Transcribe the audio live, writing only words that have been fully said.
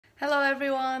Hello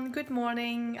everyone, good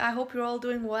morning. I hope you're all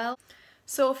doing well.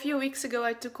 So a few weeks ago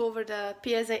I took over the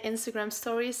PSA Instagram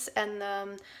stories and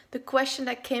the question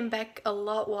that came back a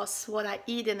lot was what I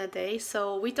eat in a day.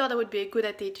 So we thought it would be a good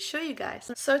idea to show you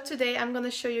guys. So today I'm gonna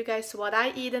show you guys what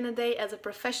I eat in a day as a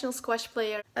professional squash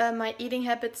player. My eating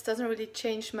habits doesn't really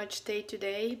change much day to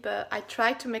day, but I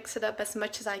try to mix it up as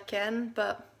much as I can,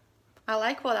 but I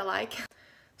like what I like.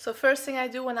 So first thing I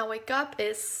do when I wake up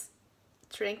is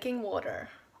drinking water.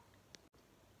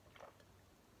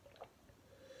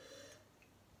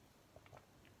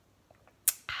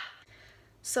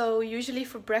 So usually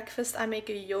for breakfast I make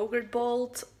a yogurt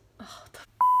bowl.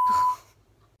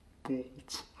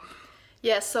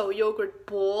 Yeah, so yogurt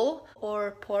bowl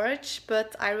or porridge,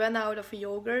 but I ran out of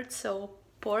yogurt, so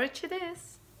porridge it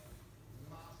is.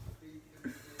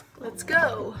 Let's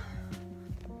go!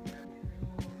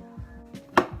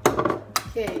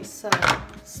 Okay, so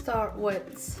start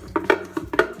with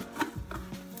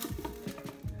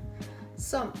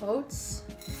some oats,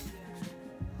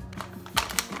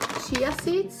 chia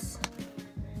seeds,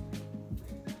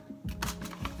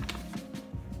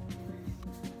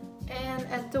 and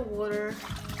add the water,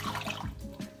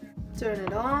 turn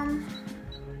it on.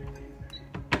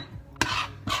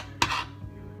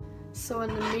 So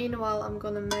in the meanwhile I'm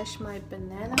gonna mash my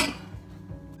banana.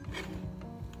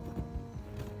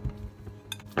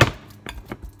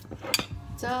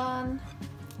 Done.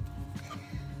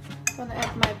 Gonna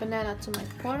add my banana to my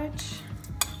porridge.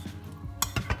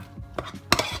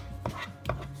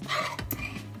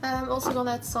 I'm also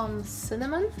gonna add some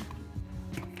cinnamon.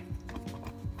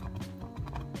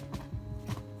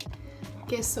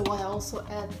 Okay, so what I also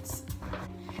add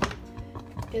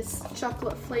is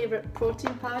chocolate flavored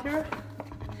protein powder.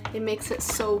 It makes it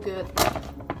so good.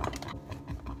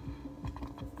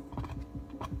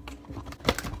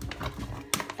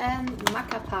 And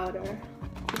maca powder.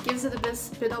 It gives it a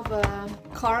bit of a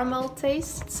caramel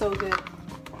taste. It's so good.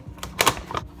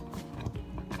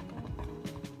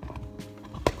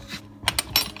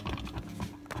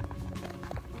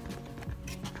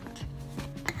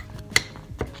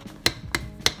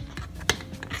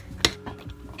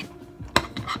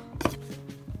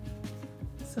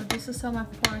 So this is how my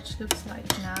porridge looks like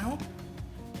now.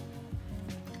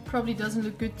 Probably doesn't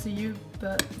look good to you,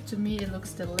 but to me it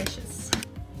looks delicious.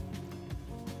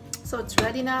 So it's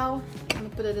ready now. I'm gonna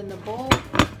put it in the bowl.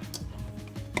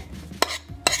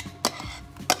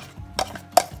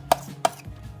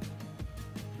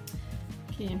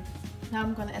 Okay, now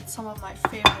I'm gonna add some of my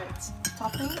favorite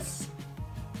toppings.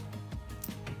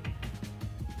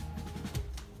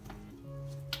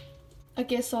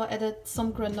 Okay, so I added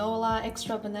some granola,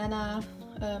 extra banana,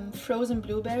 frozen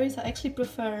blueberries. I actually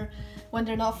prefer when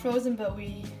they're not frozen, but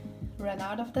we ran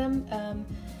out of them.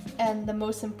 And the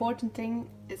most important thing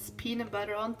is peanut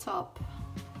butter on top.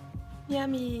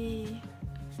 Yummy!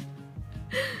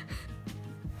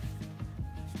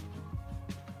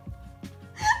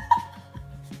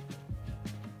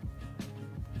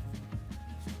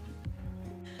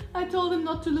 I told him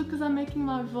not to look because I'm making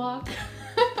my vlog.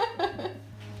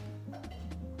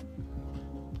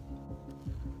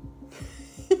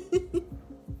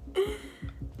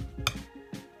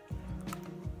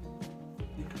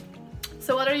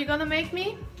 So what are you gonna make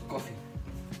me? Coffee.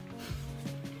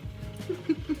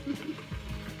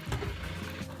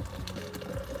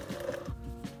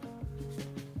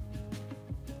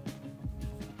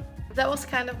 That was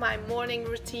kind of my morning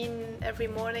routine every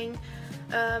morning.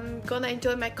 Gonna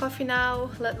enjoy my coffee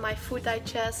now, let my food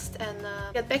digest, and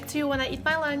get back to you when I eat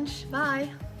my lunch. Bye!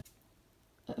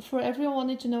 For everyone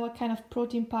wanting to know what kind of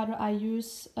protein powder I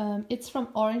use, it's from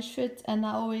Orange Fit, and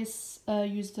I always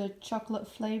use the chocolate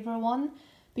flavor one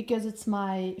because it's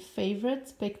my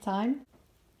favorite, big time.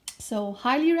 So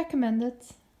highly recommend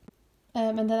it.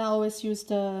 And then I always use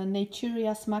the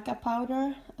Naturia's maca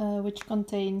powder, which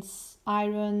contains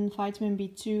iron, vitamin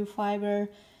B2, fiber,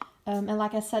 and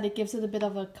like I said, it gives it a bit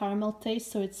of a caramel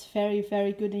taste, so it's very,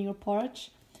 very good in your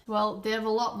porridge. Well, they have a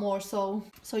lot more, so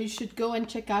you should go and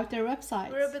check out their website.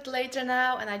 We're a bit later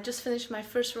now, and I just finished my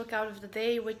first workout of the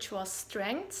day, which was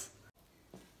strength.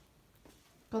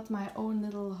 Got my own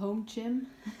little home gym.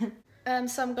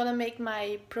 So I'm gonna make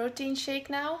my protein shake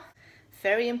now.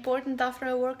 Very important after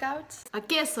a workout.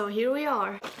 Okay, so here we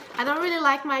are. I don't really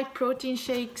like my protein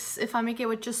shakes if I make it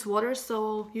with just water,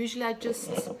 so usually I just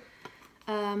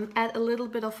add a little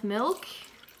bit of milk.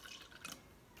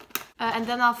 And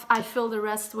then I fill the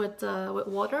rest with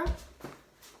water.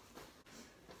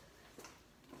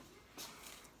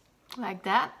 Like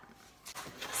that.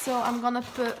 So I'm gonna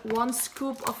put 1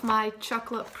 scoop of my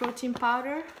chocolate protein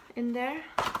powder in there.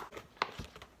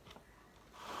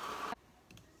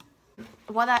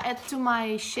 What I add to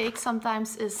my shake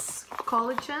sometimes is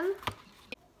collagen,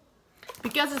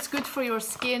 because it's good for your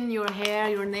skin, your hair,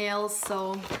 your nails,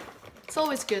 so it's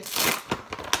always good.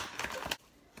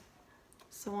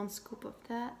 So 1 scoop of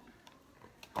that.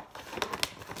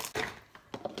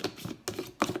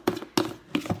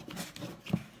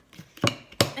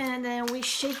 And then we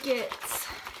shake it.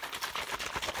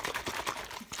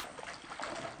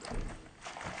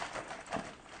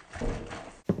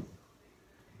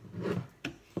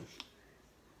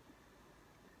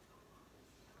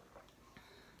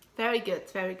 Very good,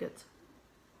 very good.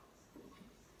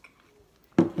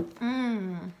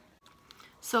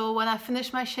 So when I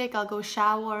finish my shake, I'll go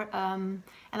shower, and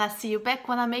I'll see you back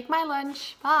when I make my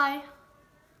lunch. Bye!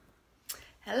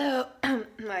 Hello.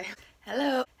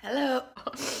 Hello. Hello.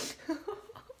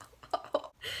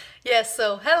 Yes,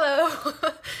 so hello.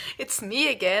 It's me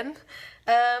again.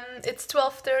 It's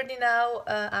 12:30 now.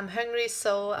 I'm hungry,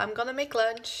 so I'm gonna make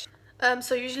lunch.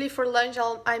 So usually for lunch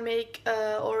I make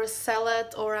or a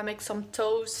salad, or I make some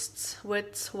toast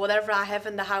with whatever I have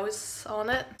in the house on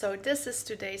it. So this is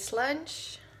today's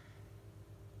lunch.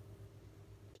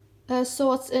 So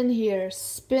what's in here?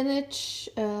 Spinach,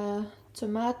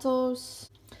 tomatoes,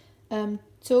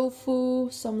 tofu,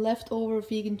 some leftover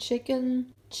vegan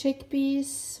chicken,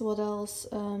 chickpeas, what else?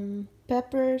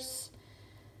 Peppers.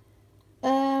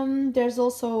 There's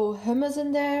also hummus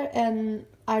in there, and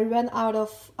I ran out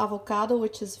of avocado,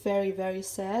 which is very, very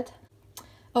sad.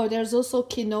 Oh, there's also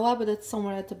quinoa, but it's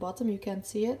somewhere at the bottom, you can't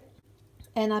see it.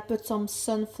 And I put some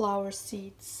sunflower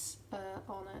seeds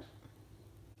on it.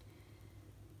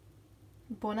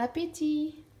 Bon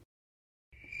appétit!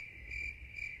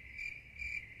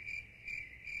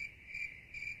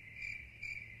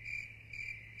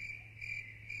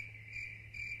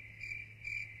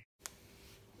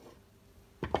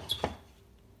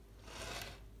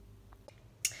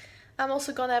 I'm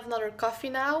also gonna have another coffee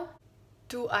now.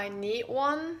 Do I need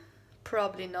one?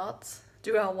 Probably not.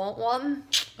 Do I want one?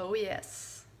 Oh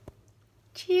yes.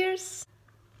 Cheers!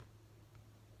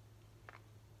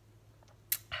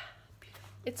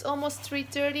 It's almost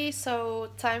 3:30, so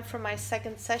time for my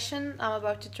second session. I'm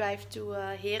about to drive to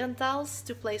Herentals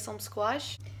to play some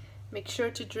squash. Make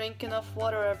sure to drink enough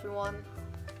water, everyone.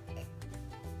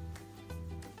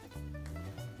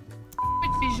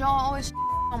 Pigeon always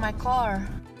on my car.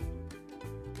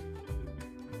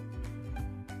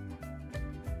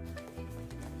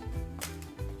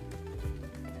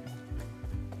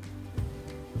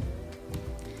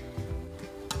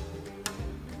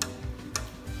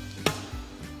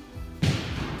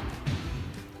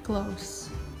 Close.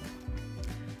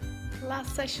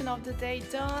 Last session of the day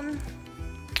done.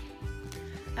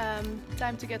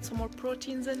 Time to get some more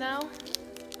proteins in now.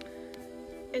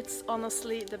 It's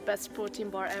honestly the best protein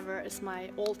bar ever. It's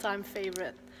my all-time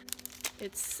favorite.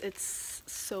 It's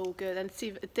so good, and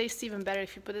it tastes even better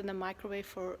if you put it in the microwave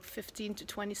for 15 to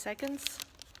 20 seconds.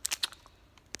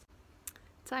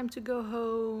 Time to go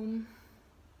home.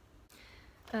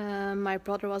 My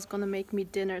brother was gonna make me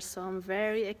dinner, so I'm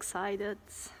very excited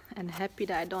and happy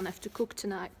that I don't have to cook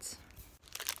tonight.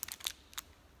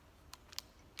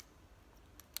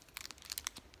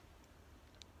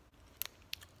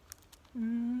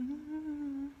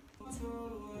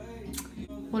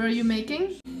 What are you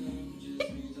making?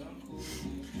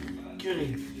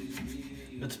 Curry.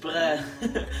 Met sprei.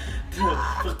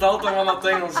 Vertel het maar aan het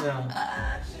Engels,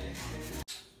 ja.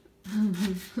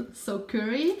 So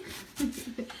curry.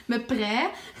 Met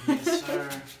prei. Yes,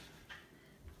 sir.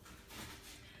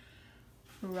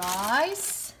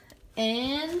 Rice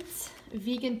and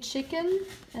vegan chicken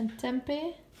and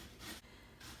tempeh.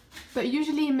 But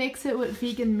usually he makes it with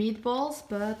vegan meatballs,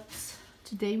 but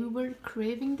today we were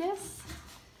craving this.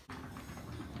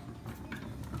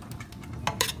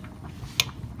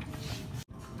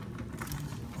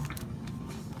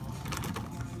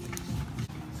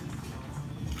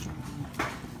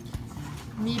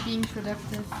 Me being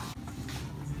productive.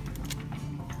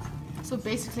 So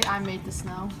basically I made this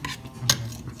now.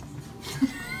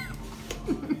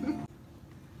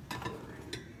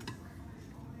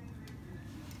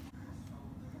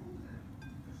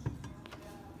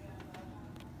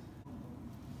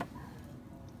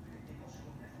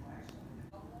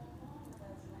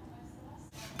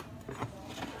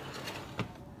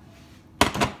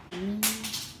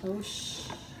 Oh shh.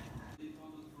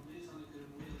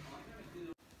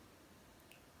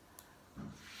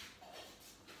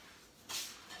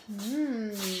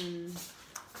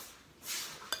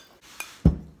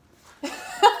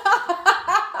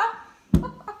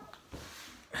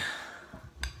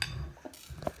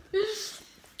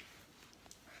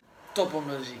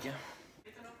 Toppenmuziek, hè. Ik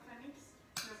weet dan ook van niks.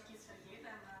 Als ik iets vergeet,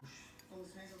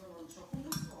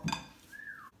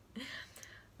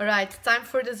 Alright, time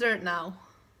for dessert now.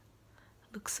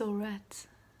 Looks so red.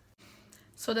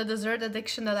 So the dessert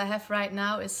addiction that I have right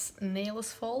now is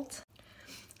Nele's fault.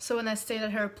 So when I stayed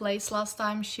at her place last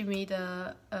time, she made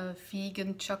a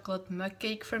vegan chocolate mug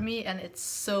cake for me and it's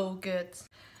so good.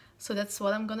 So that's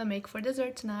what I'm gonna make for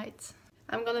dessert tonight.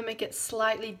 I'm gonna make it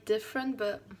slightly different,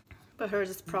 but hers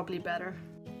is probably better.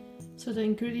 So the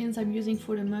ingredients I'm using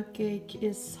for the mug cake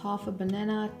is half a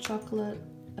banana, chocolate,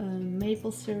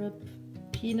 maple syrup,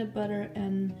 peanut butter,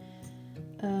 and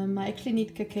I actually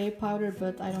need cacao powder,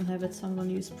 but I don't have it, so I'm gonna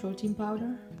use protein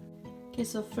powder. Okay,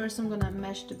 so first I'm gonna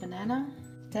mash the banana.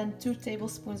 Then 2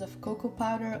 tablespoons of cocoa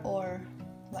powder, or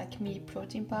like me,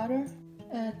 protein powder.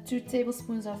 2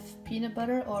 tablespoons of peanut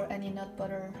butter or any nut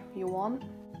butter you want.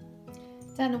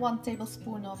 Then 1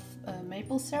 tablespoon of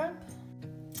maple syrup.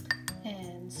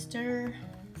 And stir.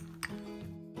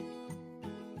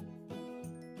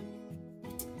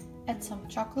 Add some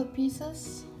chocolate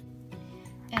pieces.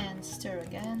 And stir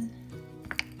again.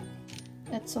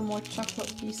 Add some more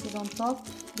chocolate pieces on top,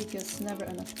 because never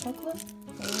enough chocolate.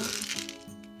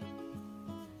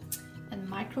 And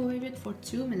microwave it for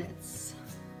 2 minutes.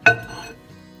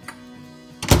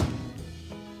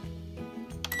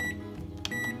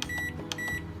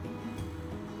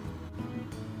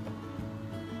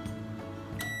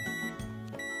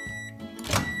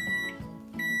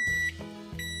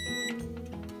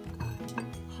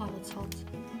 Oh, that's hot.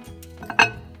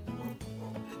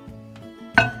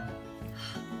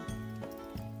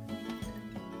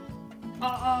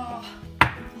 Oh.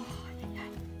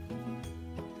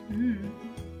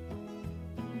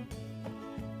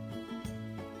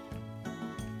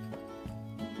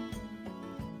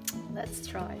 Let's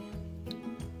try.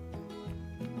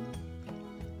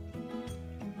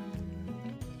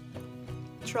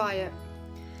 Try it.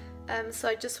 So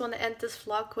I just want to end this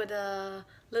vlog with a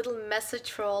little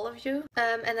message for all of you.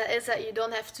 And that is that you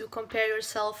don't have to compare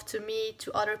yourself to me,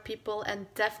 to other people, and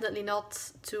definitely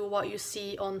not to what you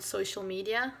see on social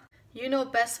media. You know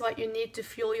best what you need to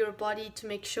fuel your body to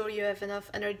make sure you have enough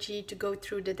energy to go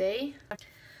through the day.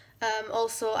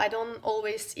 Also, I don't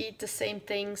always eat the same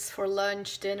things for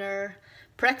lunch, dinner.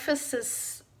 Breakfast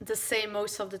is the same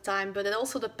most of the time, but it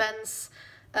also depends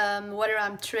whether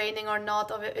I'm training or not,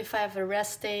 or if I have a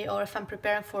rest day, or if I'm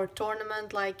preparing for a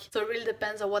tournament. So it really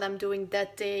depends on what I'm doing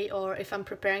that day, or if I'm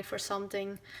preparing for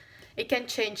something. It can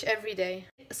change every day.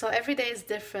 So every day is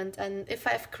different, and if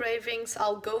I have cravings,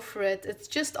 I'll go for it. It's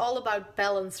just all about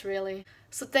balance, really.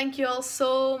 So thank you all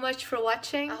so much for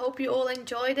watching. I hope you all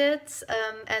enjoyed it.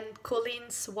 And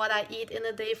Colleen's What I Eat in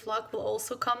a Day vlog will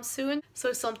also come soon.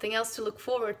 So something else to look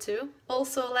forward to.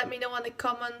 Also, let me know in the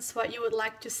comments what you would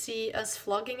like to see us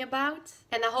vlogging about.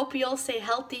 And I hope you all stay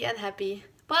healthy and happy.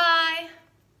 Bye!